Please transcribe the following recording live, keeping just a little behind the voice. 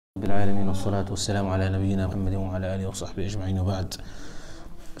بالعالمين والصلاة والسلام على نبينا محمد وعلى آله وصحبه أجمعين وبعد.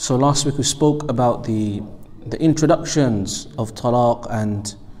 So last week we spoke about the introductions of talaq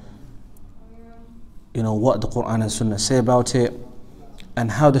and what the Quran and Sunnah say about it, and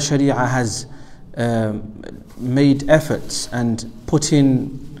how the Sharia has made efforts and put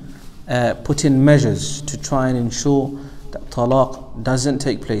in measures to try and ensure that talaq doesn't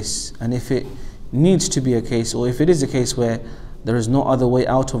take place. And if it needs to be a case, or if it is a case where there is no other way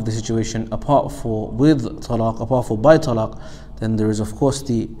out of the situation apart for by talaq, then there is of course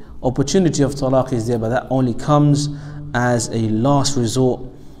the opportunity of talaq is there, but that only comes as a last resort.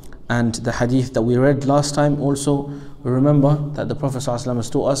 And the hadith that we read last time also, we remember that the Prophet ﷺ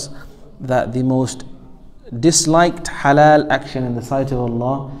has taught us that the most disliked halal action in the sight of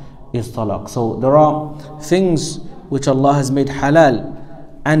Allah is talaq. So there are things which Allah has made halal,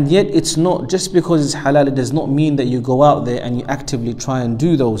 and yet it's not just because it's halal, it does not mean that you go out there and you actively try and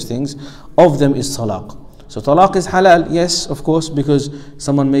do those things. Of them is talaq. So talaq is halal, yes, of course, because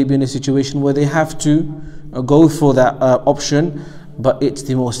someone may be in a situation where they have to go for that option, but it's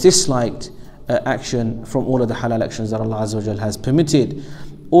the most disliked action from all of the halal actions that Allah Azza wa Jal has permitted.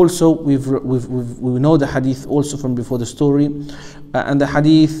 Also, we know the hadith also from before the story, and the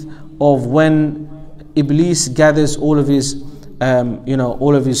hadith of when Iblis gathers all of his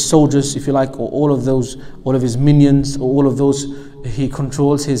all of his soldiers, if you like, or all of his minions, or all of those he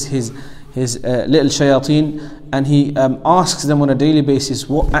controls, his little shayateen, and he asks them on a daily basis,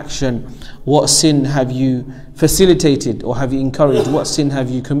 what action, what sin have you facilitated or have you encouraged, what sin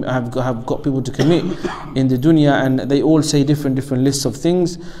have you have got people to commit in the dunya? And they all say different lists of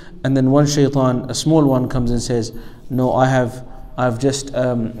things, and then one shaitan, a small one, comes and says, no, I've just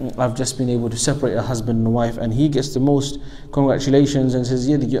been able to separate a husband and a wife. And he gets the most congratulations and says,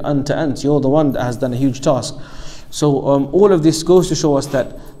 yeah, you're the one that has done a huge task. So all of this goes to show us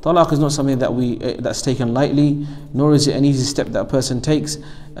that talaq is not something that that's taken lightly, nor is it an easy step that a person takes.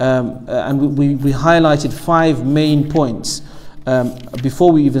 And we highlighted 5 main points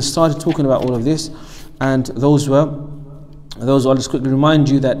before we even started talking about all of this, and those I'll just quickly remind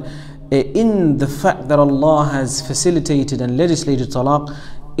you that in the fact that Allah has facilitated and legislated talaq,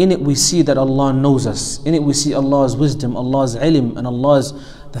 in it we see that Allah knows us. In it we see Allah's wisdom, Allah's ilm, and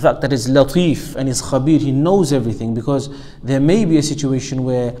the fact that it's latif and it's khabir. He knows everything, because there may be a situation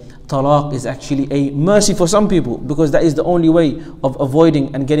where talaq is actually a mercy for some people, because that is the only way of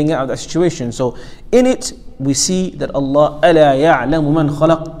avoiding and getting out of that situation. So in it we see that Allah أَلَا يَعْلَمُ مَنْ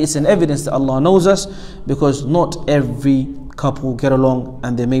خَلَقَ. It's an evidence that Allah knows us, because not every couple get along,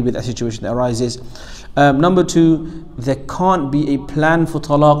 and there may be that situation that arises. Number 2, there can't be a plan for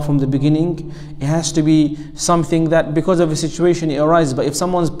talaq from the beginning. It has to be something that because of a situation it arises. But if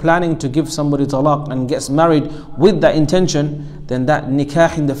someone's planning to give somebody talaq and gets married with that intention, then that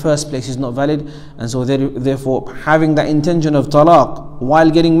nikah in the first place is not valid. And so therefore having that intention of talaq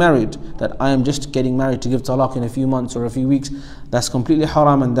while getting married, that I am just getting married to give talaq in a few months or a few weeks, that's completely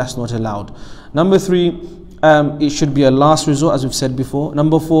haram, and that's not allowed. Number 3, it should be a last resort, as we've said before.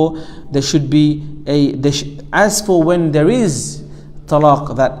 Number 4, there should be as for when there is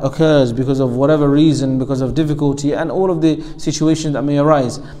talaq that occurs because of whatever reason, because of difficulty and all of the situations that may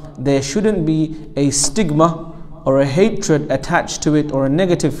arise, there shouldn't be a stigma or a hatred attached to it, or a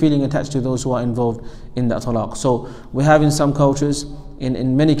negative feeling attached to those who are involved in that talaq. So we have in some cultures, even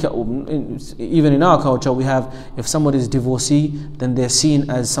in our culture, we have, if somebody is divorcee, then they're seen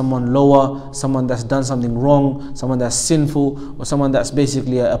as someone lower, someone that's done something wrong, someone that's sinful, or someone that's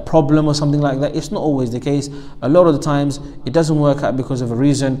basically a problem or something like that. It's not always the case. A lot of the times it doesn't work out because of a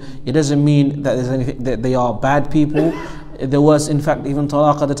reason. It doesn't mean that there's anything that they are bad people. There was in fact even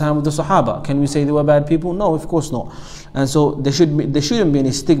talaq at the time of the Sahaba. Can we say they were bad people? No, of course not. And so there shouldn't be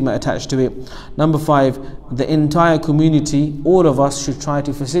any stigma attached to it. Number 5, the entire community, all of us, should try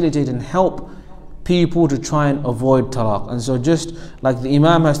to facilitate and help people to try and avoid talaq. And so just like the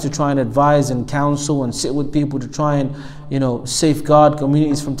Imam has to try and advise and counsel and sit with people to try and safeguard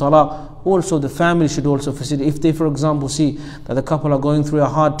communities from talaq, also the family should also facilitate. If they, for example, see that the couple are going through a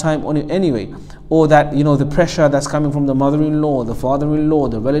hard time on it anyway, or that the pressure that's coming from the mother-in-law, the father-in-law,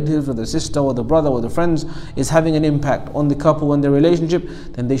 the relatives, or the sister, or the brother, or the friends is having an impact on the couple and their relationship,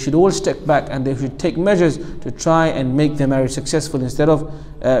 then they should all step back and they should take measures to try and make their marriage successful, instead of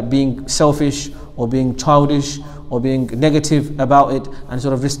being selfish or being childish or being negative about it and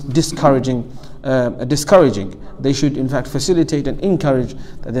sort of discouraging. They should in fact facilitate and encourage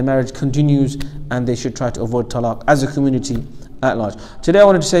that their marriage continues, and they should try to avoid talaq as a community at large. Today I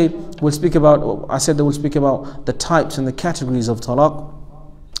wanted to say, we'll speak about the types and the categories of talaq.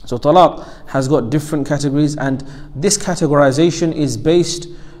 So talaq has got different categories, and this categorization is based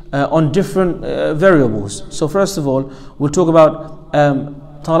on different variables. So first of all, we'll talk about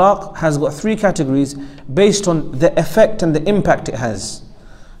talaq has got three categories based on the effect and the impact it has.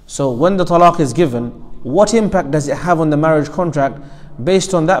 So when the talaq is given, what impact does it have on the marriage contract?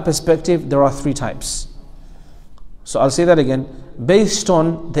 Based on that perspective, there are three types. So I'll say that again. Based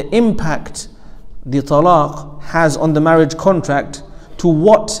on the impact the talaq has on the marriage contract, to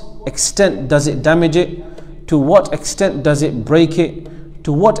what extent does it damage it? To what extent does it break it?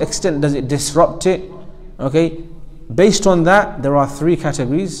 To what extent does it disrupt it? Okay, based on that, there are three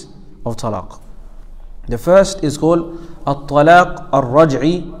categories of talaq. The first is called at-talaq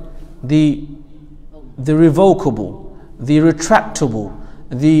al-raj'i, the revocable, the retractable,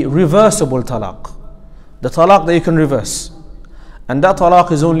 the reversible talaq. The talaq that you can reverse. And that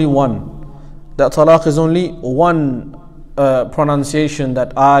talaq is only one. That talaq is only one pronunciation,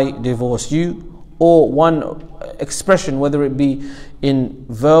 that I divorce you, or one expression, whether it be in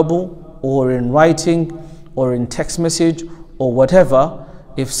verbal or in writing or in text message or whatever.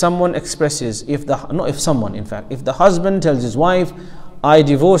 If someone expresses, if the husband tells his wife, I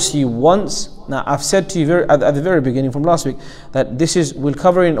divorce you once. Now I've said to you at the very beginning from last week that this is, we'll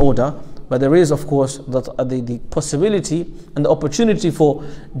cover in order, but there is of course the possibility and the opportunity for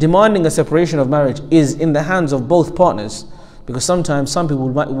demanding a separation of marriage is in the hands of both partners, because sometimes some people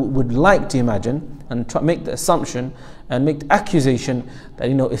would like to imagine and make the assumption and make the accusation that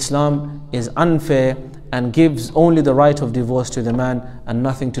Islam is unfair and gives only the right of divorce to the man and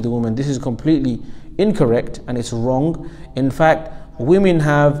nothing to the woman. This is completely incorrect and it's wrong. In fact, women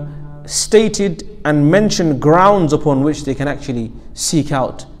have stated and mentioned grounds upon which they can actually seek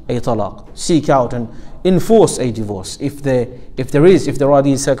out a talaq, seek out and enforce a divorce if there are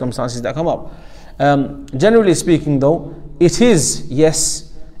these circumstances that come up. Generally speaking though, it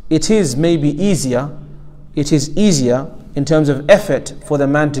is maybe easier, it is easier in terms of effort for the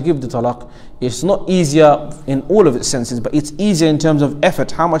man to give the talaq. It's not easier in all of its senses, but it's easier in terms of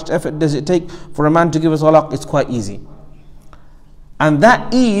effort. How much effort does it take for a man to give a talaq? It's quite easy. And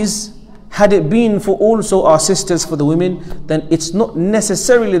that ease, had it been for also our sisters, for the women, then it's not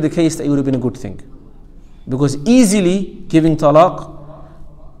necessarily the case that it would have been a good thing. Because easily giving talaq,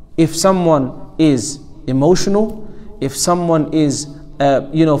 if someone is emotional, if someone is,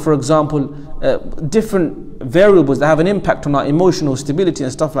 for example, different variables that have an impact on our emotional stability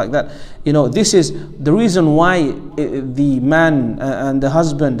and stuff like that, this is the reason why the man and the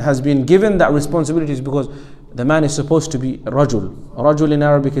husband has been given that responsibility, is because the man is supposed to be rajul. Rajul in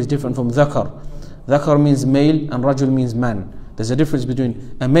Arabic is different from dhakar. Dhakar means male and rajul means man. There's a difference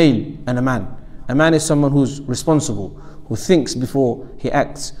between a male and a man. A man is someone who's responsible, who thinks before he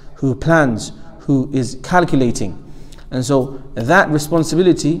acts, who plans, who is calculating. And so that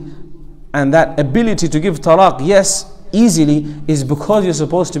responsibility and that ability to give talaq, yes, easily, is because you're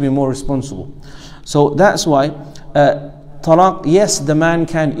supposed to be more responsible. So that's why talaq, yes, the man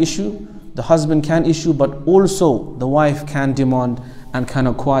can issue, the husband can issue, but also the wife can demand and can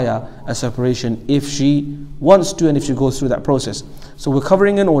acquire a separation if she wants to and if she goes through that process. So we're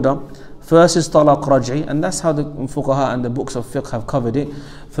covering in order. First is talaq raj'i, and that's how the fuqaha and the books of fiqh have covered it.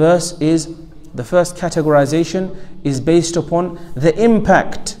 The first categorization is based upon the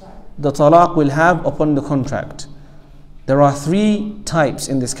impact the talaq will have upon the contract. There are three types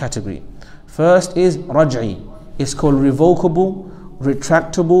in this category. First is raj'i. It's called revocable,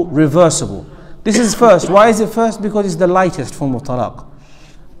 retractable, reversible. This is first. Why is it first? Because it's the lightest form of talaq.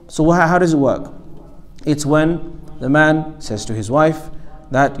 So how does it work? It's when the man says to his wife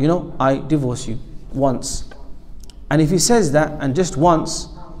that, I divorce you once. And if he says that and just once,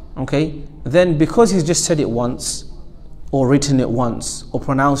 okay, then because he's just said it once, or written it once, or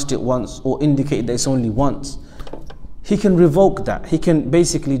pronounced it once, or indicated that it's only once, he can revoke that. He can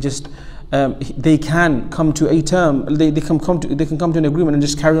basically just they can come to a term, they can come to an agreement and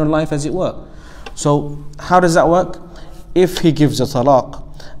just carry on life as it were. So how does that work? If he gives a talaq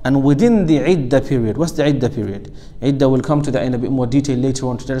and within the iddah period, what's the iddah period? Iddah, will come to that in a bit more detail later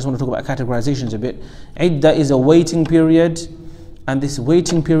on. Today I just want to talk about categorizations a bit. Iddah is a waiting period, and this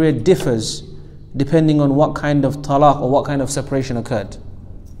waiting period differs depending on what kind of talaq or what kind of separation occurred.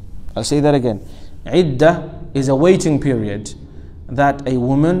 I'll say that again. Iddah is a waiting period that a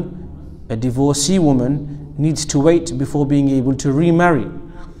woman, a divorcee woman, needs to wait before being able to remarry.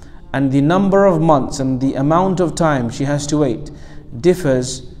 And the number of months and the amount of time she has to wait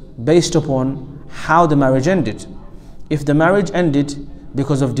differs based upon how the marriage ended. If the marriage ended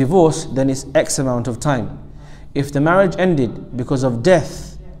because of divorce, then it's X amount of time. If the marriage ended because of death,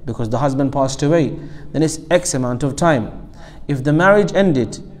 because the husband passed away, then it's X amount of time. If the marriage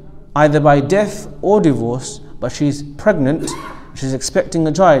ended either by death or divorce, but she's pregnant, she's expecting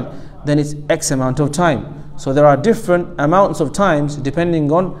a child, then it's X amount of time. So there are different amounts of times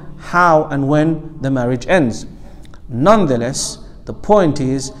depending on how and when the marriage ends. Nonetheless, the point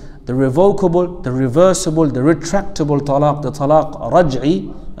is the revocable, the reversible, the retractable talaq, the talaq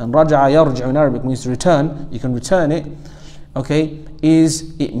raj'i, and raja'a yarji'u in Arabic means to return, you can return it, okay,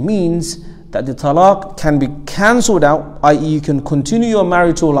 it means that the talaq can be cancelled out, i.e. you can continue your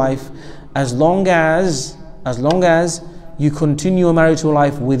marital life as long as you continue your marital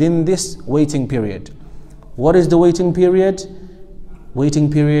life within this waiting period. What is the waiting period? Waiting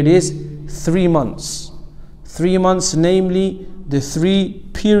period is 3 months. 3 months, namely the 3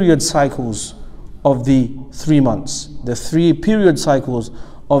 period cycles of the 3 months. The 3 period cycles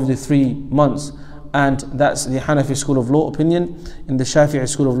of the 3 months. And that's the Hanafi school of law opinion. In the Shafi'i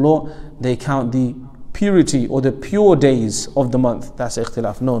school of law, they count the purity or the pure days of the month. That's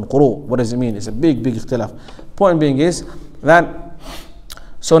ikhtilaf. No, quru. What does it mean? It's a big ikhtilaf. Point being is that,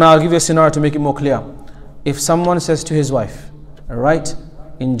 so now I'll give you a scenario to make it more clear. If someone says to his wife, right,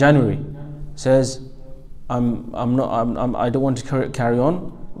 in January, says, I don't want to carry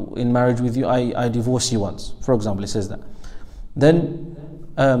on in marriage with you, I divorce you once, for example, he says that. Then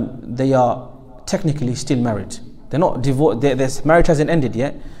they are technically still married. They're not divorced, their marriage hasn't ended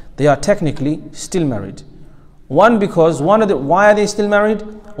yet. They are technically still married. One, because why are they still married?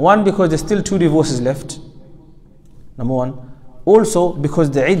 One, because there's still 2 divorces left. Number one. Also, because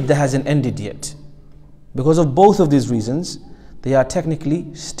the iddah hasn't ended yet. Because of both of these reasons, they are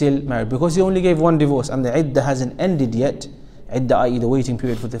technically still married. Because he only gave 1 divorce and the iddah hasn't ended yet, iddah, i.e. the waiting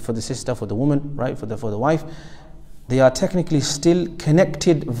period for the sister, for the woman, right, for the wife, they are technically still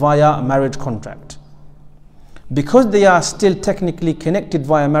connected via marriage contract. Because they are still technically connected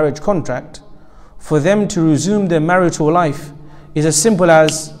via marriage contract, for them to resume their marital life is as simple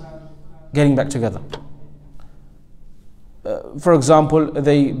as getting back together. For example,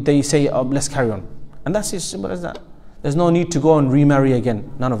 they say, let's carry on. And that's as simple as that. There's no need to go and remarry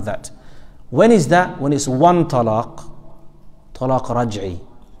again. None of that. When is that? When it's 1 talaq, talaq raj'i.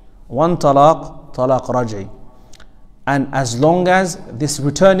 1 talaq, talaq raj'i. And as long as this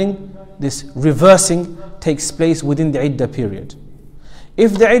returning, this reversing takes place within the iddah period.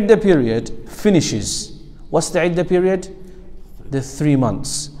 If the iddah period finishes, what's the iddah period? The 3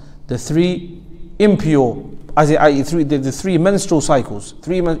 months. The 3 impure, the 3 menstrual cycles.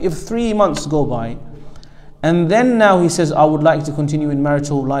 3 months. If 3 months go by, and then now he says, I would like to continue in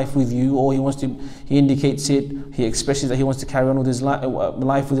marital life with you, or he indicates it, he expresses that he wants to carry on with his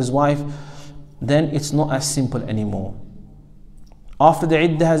life with his wife, then it's not as simple anymore. After the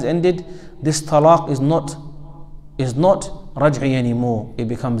iddah has ended, this talaq is not raj'i anymore. It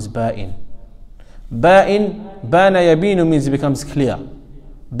becomes Baa'in. Baa'in, bana yabinu means it becomes clear.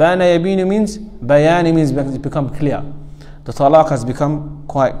 Bana yabinu means, bayani means it becomes clear. The talaq has become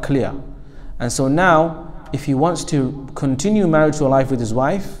quite clear. And so now, if he wants to continue marital life with his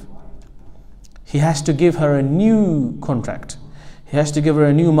wife, he has to give her a new contract. He has to give her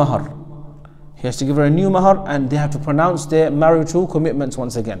a new mahar. He has to give her a new mahar, and they have to pronounce their marital commitments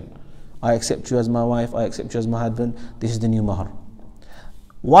once again. I accept you as my wife, I accept you as my husband, this is the new mahar.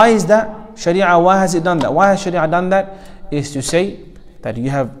 Why is that? Sharia, why has it done that? Why has Sharia done that? Is to say that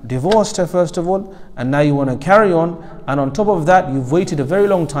you have divorced her first of all, and now you want to carry on, and on top of that you've waited a very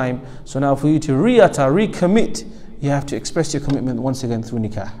long time, so now for you to recommit, you have to express your commitment once again through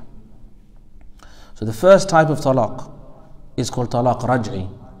nikah. So the first type of talaq is called talaq raj'i.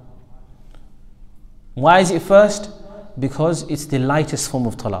 Why is it first? Because it's the lightest form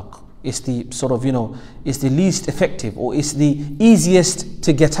of talaq. It's the sort of, it's the least effective, or it's the easiest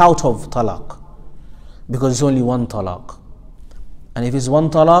to get out of talaq, because it's only 1 talaq. And if it's 1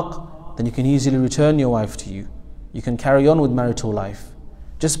 talaq, then you can easily return your wife to you. You can carry on with marital life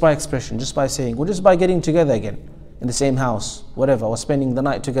just by expression, just by saying, or just by getting together again in the same house, whatever, or spending the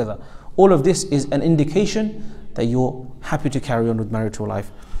night together. All of this is an indication that you're happy to carry on with marital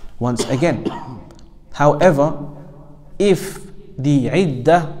life once again. However, if the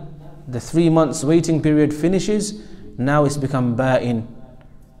iddah, the 3 months waiting period finishes, now it's become Baa'in.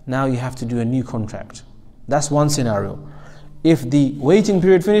 Now you have to do a new contract. That's one scenario. If the waiting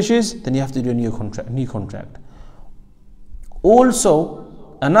period finishes, then you have to do a new contract. Also,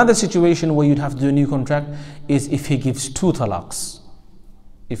 another situation where you'd have to do a new contract is if he gives 2 talaqs.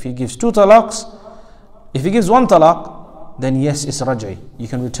 If he gives 2 talaqs, if he gives 1 talaq, then yes, it's raj'i. You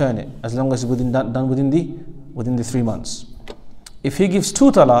can return it as long as it's done within the 3 months. If he gives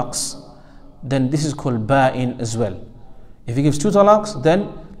 2 talaqs, then this is called Baa'in as well. If he gives 2 talaqs, then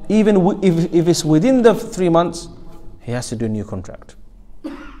even if it's within the 3 months, he has to do a new contract.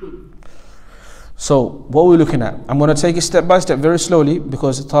 So what we're looking at, I'm going to take it step by step very slowly,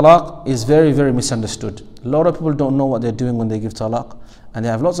 because talaq is very, very misunderstood. A lot of people don't know what they're doing when they give talaq, and they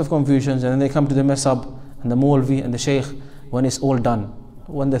have lots of confusions, and then they come to the Mesab and the Maulvi and the Shaykh when it's all done.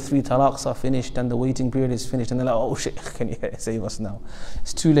 When the 3 talaqs are finished and the waiting period is finished, and they're like, oh Shaykh, can you save us now?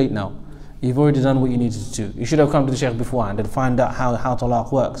 It's too late now. You've already done what you needed to do. You should have come to the Shaykh beforehand and find out how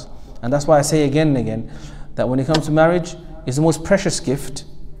talaq works. And that's why I say again and again that when it comes to marriage, it's the most precious gift.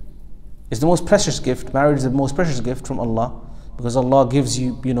 It's the most precious gift. Marriage is the most precious gift from Allah, because Allah gives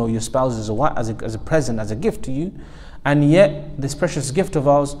you, your spouse as a present, as a gift to you. And yet, this precious gift of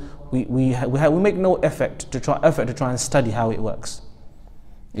ours, we make no effort to try and study how it works.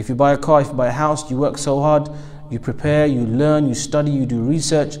 If you buy a car, if you buy a house, you work so hard, you prepare, you learn, you study, you do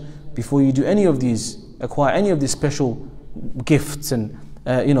research before you do any of these, acquire any of these special gifts and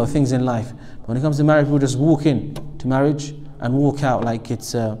things in life. But when it comes to marriage, people just walk in to marriage and walk out like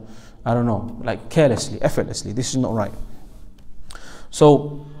it's like carelessly, effortlessly. This is not right.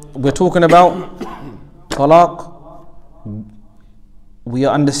 So we're talking about talaq. We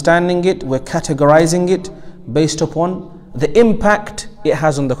are understanding it, we're categorizing it based upon the impact it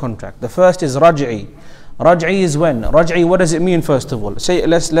has on the contract. The first is Raj'ee. Raj'ee is when? Raj'ee, what does it mean first of all?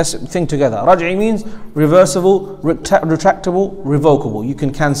 Let's think together. Raj'ee means reversible, retractable, revocable. You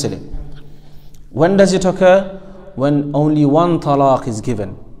can cancel it. When does it occur? When only one talaq is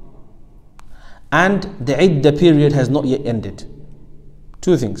given and the iddah period has not yet ended.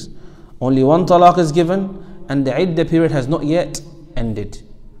 2 things. Only one talaq is given and the iddah period has not yet ended.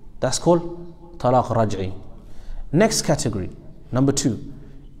 That's called talaq raj'i. Next category, number 2,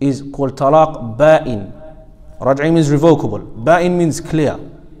 is called talaq ba'in. Raj'i means revocable. Ba'in means clear,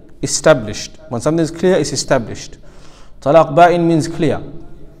 established. When something is clear, it's established. Talaq ba'in means clear.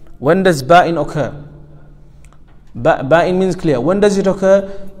 When does ba'in occur? Ba'in means clear. When does it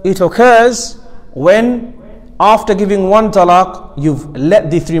occur? It occurs when, after giving one talaq, you've let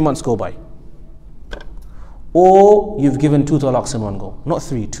the 3 months go by, or you've given 2 talaqs in one go, not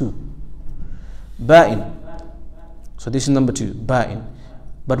 3, 2. Ba'in. So this is number 2, ba'in.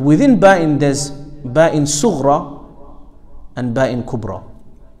 But within ba'in, there's ba'in sughra and ba'in kubra.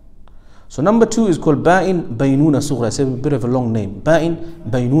 So number 2 is called ba'in baynuna sughra. It's a bit of a long name. Ba'in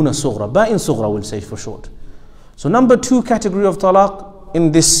baynuna sughra. Ba'in sughra, we'll say for short. So number 2 category of talaq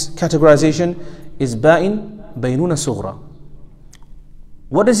in this categorization is ba'in baynuna sughra.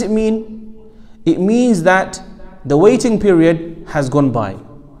 What does it mean? It means that the waiting period has gone by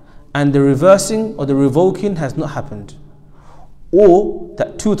and the reversing or the revoking has not happened, or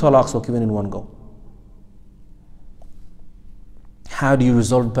that 2 talaqs were given in one go. How do you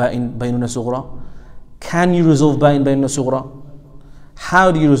resolve ba'in baynuna sughra? Can you resolve ba'in baynuna sughra?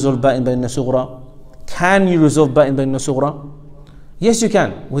 How do you resolve ba'in baynuna sughra? Can you resolve ba'in baynuna sughra? Yes, you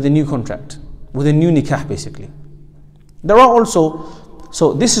can, with a new contract, with a new nikah basically. There are also,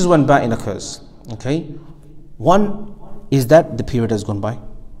 so this is when ba'in occurs. Okay, 1 is that the period has gone by.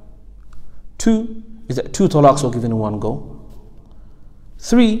 2 is that 2 talaqs were given in one go.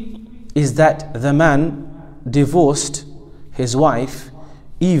 3 is that the man divorced his wife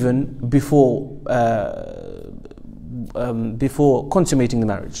even before consummating the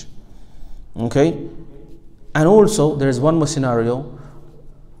marriage. Okay, and also there is one more scenario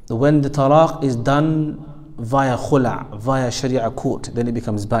when the talaq is done via khula', via sharia court, then it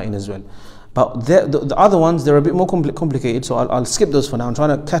becomes ba'in as well. But the other ones, they're a bit more complicated, so I'll skip those for now. I'm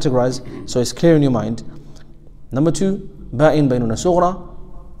trying to categorize so it's clear in your mind. Number 2, ba'in baynuna sughra.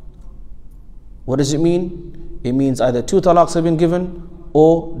 What does it mean? It means either 2 talaqs have been given,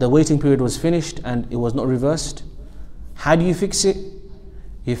 or the waiting period was finished and it was not reversed. How do you fix it?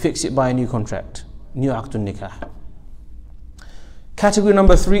 You fix it by a new contract, new aqdun nikah. Category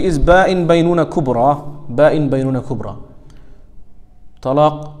number 3 is ba'in baynuna kubra. Ba'in baynuna kubra.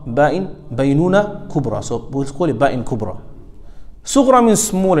 Talaq ba'in baynuna kubra. So we'll call it ba'in kubra. Sughra means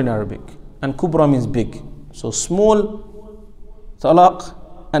small in Arabic and kubra means big. So small talaq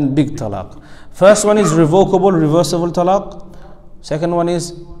and big talaq. First one is revocable, reversible talaq. Second one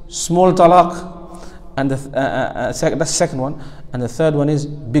is small talaq, and that's the second one. And the third one is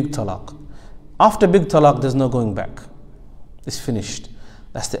big talaq. After big talaq, there's no going back. It's finished.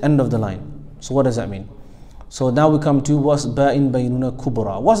 That's the end of the line. So what does that mean? So now we come to what's ba'in baynuna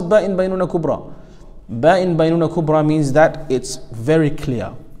kubra. What's ba'in baynuna kubra? Ba'in baynuna kubra means that it's very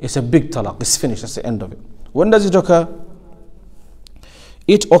clear. It's a big talaq. It's finished. That's the end of it. When does it occur?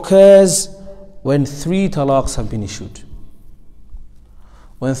 It occurs when 3 talaqs have been issued.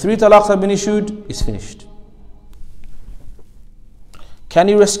 When 3 talaqs have been issued, it's finished. Can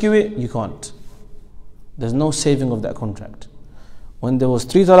you rescue it? You can't. There's no saving of that contract. When there was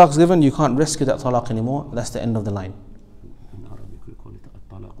 3 talaqs given, you can't rescue that talaq anymore. That's the end of the line. In Arabic we call it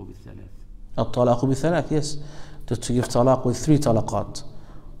at-talaqu bil-thalath. At-talaqu bil-thalath, yes. To give talaq with 3 talaqat.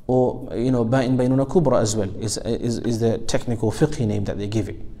 Or, Baa'in baynuna kubra as well is the technical fiqh name that they give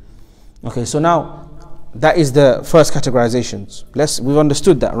it. Okay, so now that is the first categorizations. We've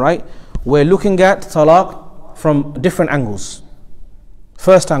understood that, right? We're looking at talaq from different angles.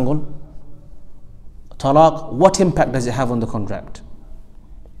 First angle, talaq, what impact does it have on the contract?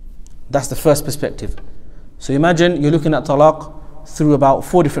 That's the first perspective. So imagine you're looking at talaq through about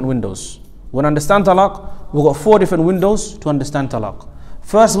 4 different windows. When we understand talaq, we've got 4 different windows to understand talaq.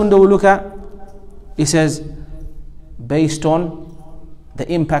 First window we look at, it says based on the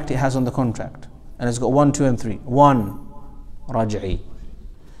impact it has on the contract. And it's got 1, 2 and 3. 1, Raj'ee.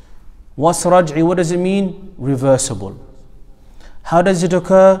 What's Raj'ee? What does it mean? Reversible. How does it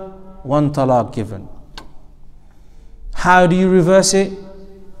occur? 1 talaq given. How do you reverse it?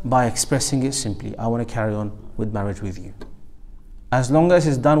 By expressing it simply. I want to carry on with marriage with you. As long as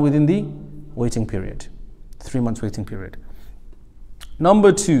it's done within the waiting period. 3 months waiting period.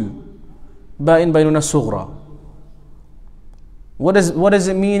 Number 2, Baa'in baynuna sughra. What does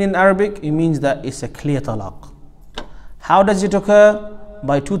it mean in Arabic? It means that it's a clear talaq. How does it occur?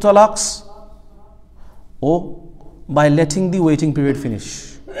 By 2 talaqs or by letting the waiting period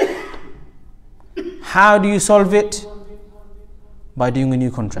finish. How do you solve it? By doing a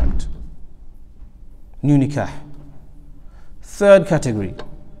new contract. New nikah. Third category,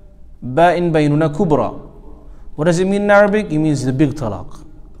 Baa'in baynuna kubra. What does it mean in Arabic? It means the big talaq,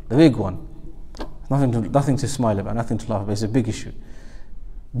 the big one. Nothing to smile about, nothing to laugh about. It's a big issue.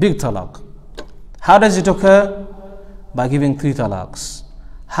 Big talaq. How does it occur? By giving 3 talaqs.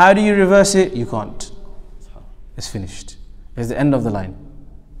 How do you reverse it? You can't. It's finished. It's the end of the line.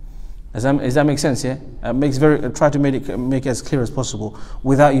 Does that make sense? Yeah. Try to make it as clear as possible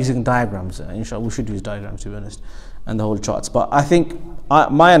without using diagrams. Inshallah, we should use diagrams to be honest, and the whole charts. But I think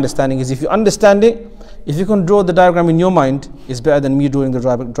my understanding is if you understand it, if you can draw the diagram in your mind, it's better than me drawing the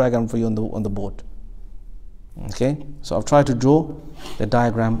diagram for you on the board. Okay. So I've tried to draw the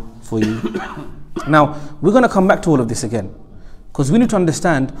diagram for you. Now we're going to come back to all of this again, because we need to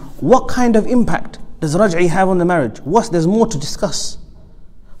understand what kind of impact does Raj'ee have on the marriage. There's more to discuss.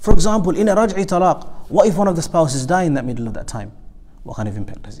 For example, in a Raj'ee talaq, what if one of the spouses die in that middle of that time? What kind of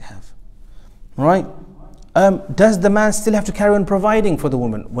impact does it have? Right? Does the man still have to carry on providing for the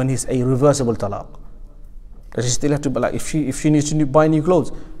woman when he's a reversible talaq? Does he still have to, like, if she needs to buy new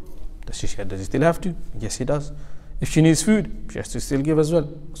clothes, does he still have to? Yes, he does. If she needs food, she has to still give as well.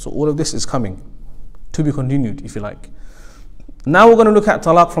 So all of this is coming to be continued, if you like. Now we're going to look at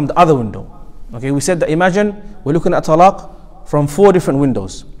talaq from the other window. Okay, we said that, imagine we're looking at talaq from 4 different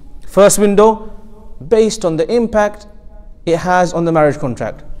windows. First window, based on the impact it has on the marriage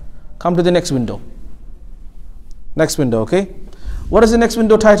contract. Come to the next window. Next window, okay? What does the next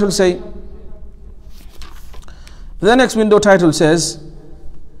window title say? The next window title says,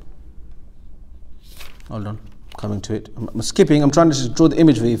 hold on, coming to it. I'm skipping, I'm trying to just draw the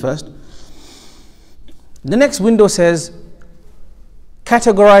image for you first. The next window says,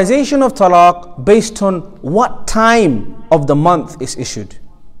 categorization of talaq based on what time of the month is issued.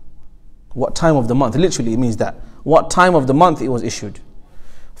 What time of the month? Literally it means that. What time of the month it was issued.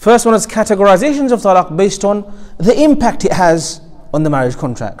 First one is categorizations of talaq based on the impact it has on the marriage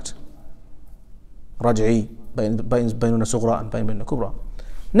contract. Raj'ee, baynuna sughra and baynuna kubra.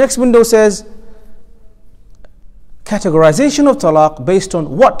 Next window says categorization of talaq based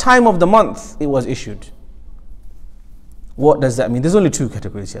on what time of the month it was issued. What does that mean? There's only 2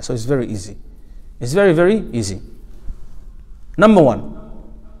 categories here, so it's very easy. It's very, very easy. Number 1,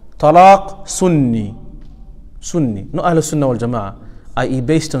 talaq Sunni. Sunni, not Ahlul Sunnah wal Jama'ah, i.e.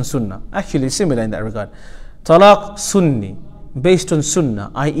 based on Sunnah. Actually, it's similar in that regard. Talaq Sunni, based on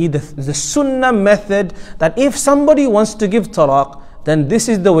Sunnah, i.e. the Sunnah method, that if somebody wants to give talaq, then this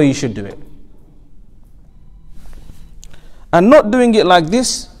is the way you should do it. And not doing it like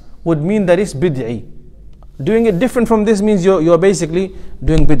this would mean that it's bid'i. Doing it different from this means you're basically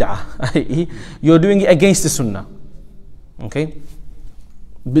doing bid'ah, i.e. you're doing it against the Sunnah. Okay?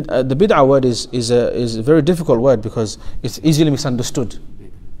 The bid'ah word is a very difficult word because it's easily misunderstood.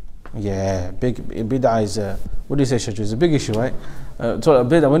 Yeah, bid'ah is what do you say, Shaju? It's a big issue, right?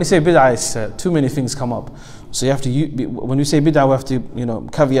 When you say bid'ah, it's too many things come up. So you have to when you say bid'ah, we have to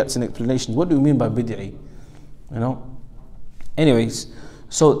caveats and explanations. What do you mean by bid'i? Anyways,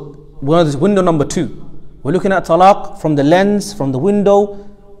 so window number 2. We're looking at talaq from the lens, from the window,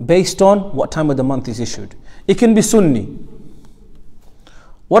 based on what time of the month is issued. It can be Sunni.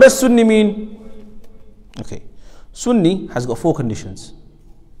 What does Sunni mean? Okay, Sunni has got 4 conditions.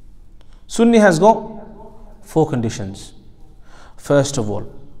 Sunni has got 4 conditions. First of all,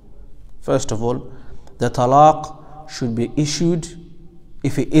 the talaq should be issued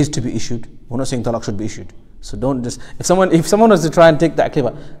if it is to be issued. We're not saying talaq should be issued. So don't just, if someone was to try and take that clear,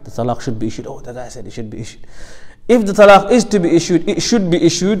 the talaq should be issued. Oh, the guy said it should be issued. If the talaq is to be issued, it should be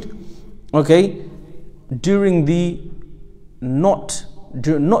issued, okay, during the, not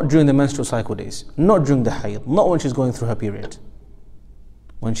during the menstrual cycle days, not during the hayd, not when she's going through her period,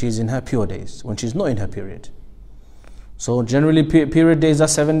 when she's in her pure days, when she's not in her period. So generally period days are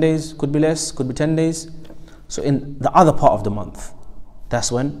 7 days, could be less, could be 10 days. So in the other part of the month,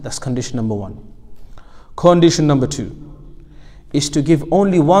 that's condition number 1. Condition number 2 is to give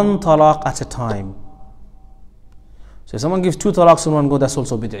only 1 talaq at a time. So if someone gives 2 talaqs in one go, that's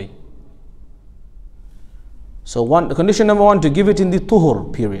also bid'i. So condition number 1, to give it in the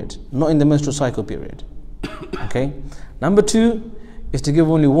tuhur period, not in the menstrual cycle period. Okay. Number 2 is to give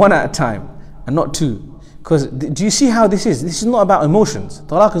only 1 at a time and not 2. Because do you see how this is? This is not about emotions.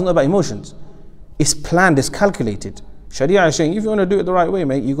 Talaq is not about emotions. It's planned, it's calculated. Sharia is saying, if you want to do it the right way,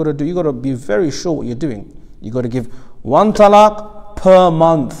 mate, you got to be very sure what you're doing. You got to give 1 talaq per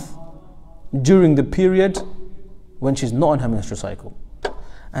month during the period when she's not on her menstrual cycle.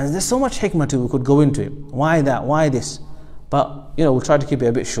 And there's so much hikmah too, we could go into it. Why that? Why this? But we'll try to keep it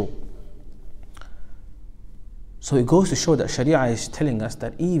a bit short. So it goes to show that Sharia is telling us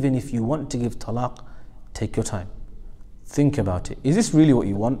that even if you want to give talaq, take your time. Think about it. Is this really what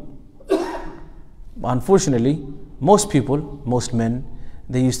you want? Unfortunately, most people, most men,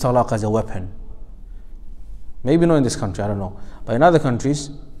 they use talaq as a weapon. Maybe not in this country, I don't know. But in other countries,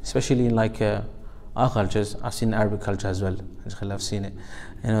 especially in like our cultures, I've seen Arabic culture as well. I've seen it.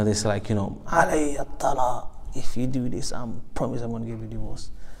 This like, alayya talaq. If you do this, I promise I'm going to give you divorce.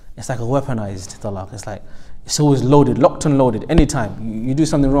 It's like a weaponized talaq. It's like, it's always loaded, locked and loaded. Anytime you do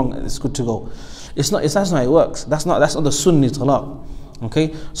something wrong, it's good to go. That's not how it works. That's not the Sunni talaq.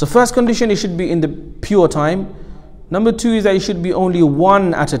 Okay. So first condition, it should be in the pure time. Number 2 is that it should be only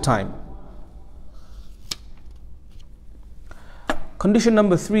 1 at a time. Condition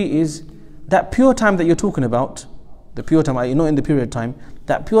number 3 is that pure time that you're talking about, the pure time, in the period time,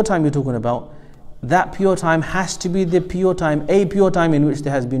 that pure time you're talking about, that pure time has to be the pure time, a pure time in which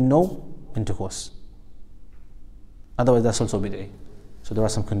there has been no intercourse. Otherwise, that's also bid'ah. So there are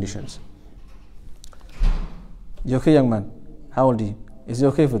some conditions. You okay, young man? How old are you? Is he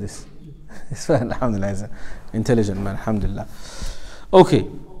okay for this? It's fine, alhamdulillah. He's an intelligent man, alhamdulillah. Okay,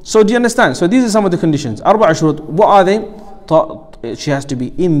 so do you understand? So these are some of the conditions. Arba'a shurut. What are they? She has to be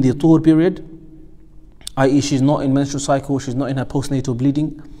in the tuhur period, i.e. she's not in menstrual cycle, she's not in her postnatal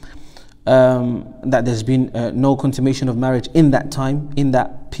bleeding, that there's been no consummation of marriage in that time, in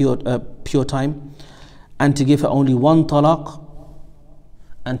that pure time, and to give her only 1 talaq,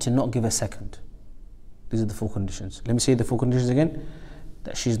 and to not give a second. These are the 4 conditions. Let me say the 4 conditions again.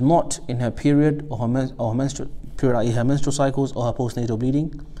 That she's not in her period or her menstrual period, i.e. her menstrual cycles or her postnatal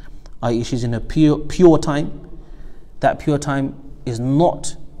bleeding, i.e. she's in her pure time. That pure time is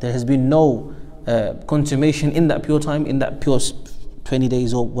not, there has been no consummation in that pure time, in that pure 20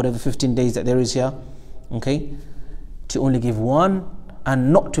 days or whatever 15 days that there is here. Okay, to only give 1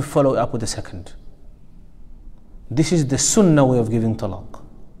 and not to follow it up with a second. This is the Sunnah way of giving talaq,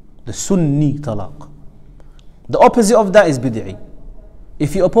 the Sunni talaq. The opposite of that is bid'i.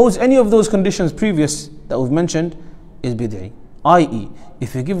 If you oppose any of those conditions previous that we've mentioned, is bid'i. I.e.,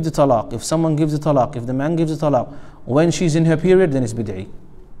 if you give the talaq, if someone gives the talaq, if the man gives the talaq when she's in her period, then it's bid'i.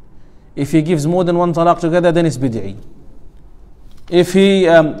 If he gives more than 1 talaq together, then it's bid'i. If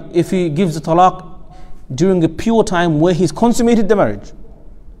he gives the talaq during a pure time where he's consummated the marriage,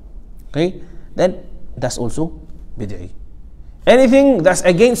 okay, then that's also bid'i. Anything that's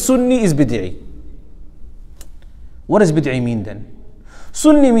against Sunni is bid'i. What does bid'i mean then?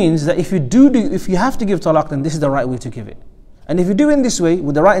 Sunni means that if you have to give talaq, then this is the right way to give it. And if you do it in this way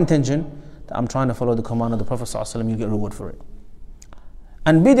with the right intention, that I'm trying to follow the command of the Prophet ﷺ, you get reward for it.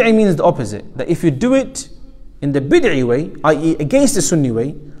 And bid'i means the opposite, that if you do it in the bid'i way, i.e. against the Sunni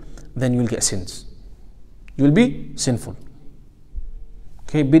way, then you will get sins. You will be sinful.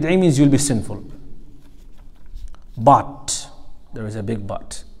 Okay, bid'i means you will be sinful. But, there is a big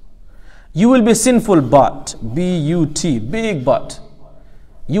but. You will be sinful but, B-U-T, big but.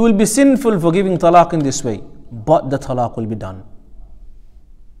 You will be sinful for giving talaq in this way, but the talaq will be done.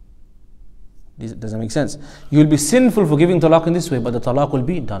 Does that make sense? You will be sinful for giving talaq in this way, but the talaq will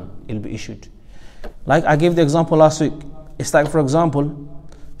be done. It will be issued. Like I gave the example last week. It's like, for example,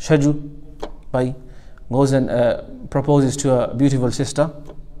 Shaju goes and proposes to a beautiful sister,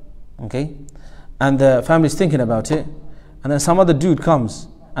 okay, and the family's thinking about it, and then some other dude comes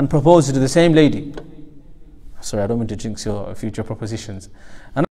and proposes to the same lady. Sorry, I don't mean to jinx your future propositions. And